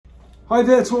Hi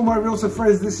there to all my realtor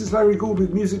friends, this is Larry Gould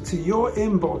with music to your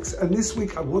inbox, and this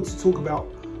week I want to talk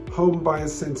about homebuyer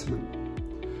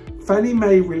sentiment. Fannie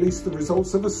Mae released the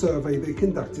results of a survey they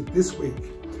conducted this week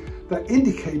that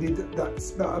indicated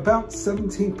that about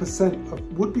 17%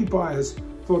 of would-be buyers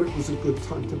thought it was a good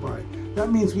time to buy.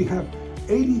 That means we have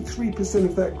 83%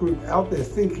 of that group out there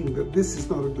thinking that this is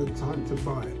not a good time to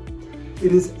buy.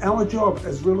 It is our job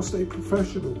as real estate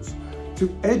professionals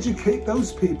to educate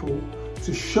those people,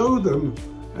 to show them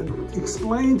and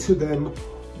explain to them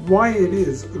why it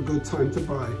is a good time to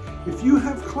buy. If you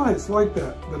have clients like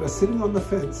that are sitting on the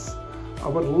fence, I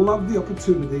would love the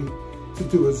opportunity to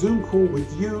do a Zoom call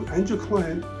with you and your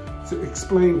client to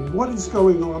explain what is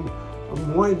going on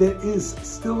and why there is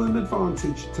still an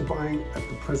advantage to buying at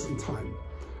the present time.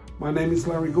 My name is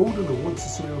Larry Gould and I want to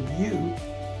surround you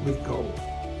with gold.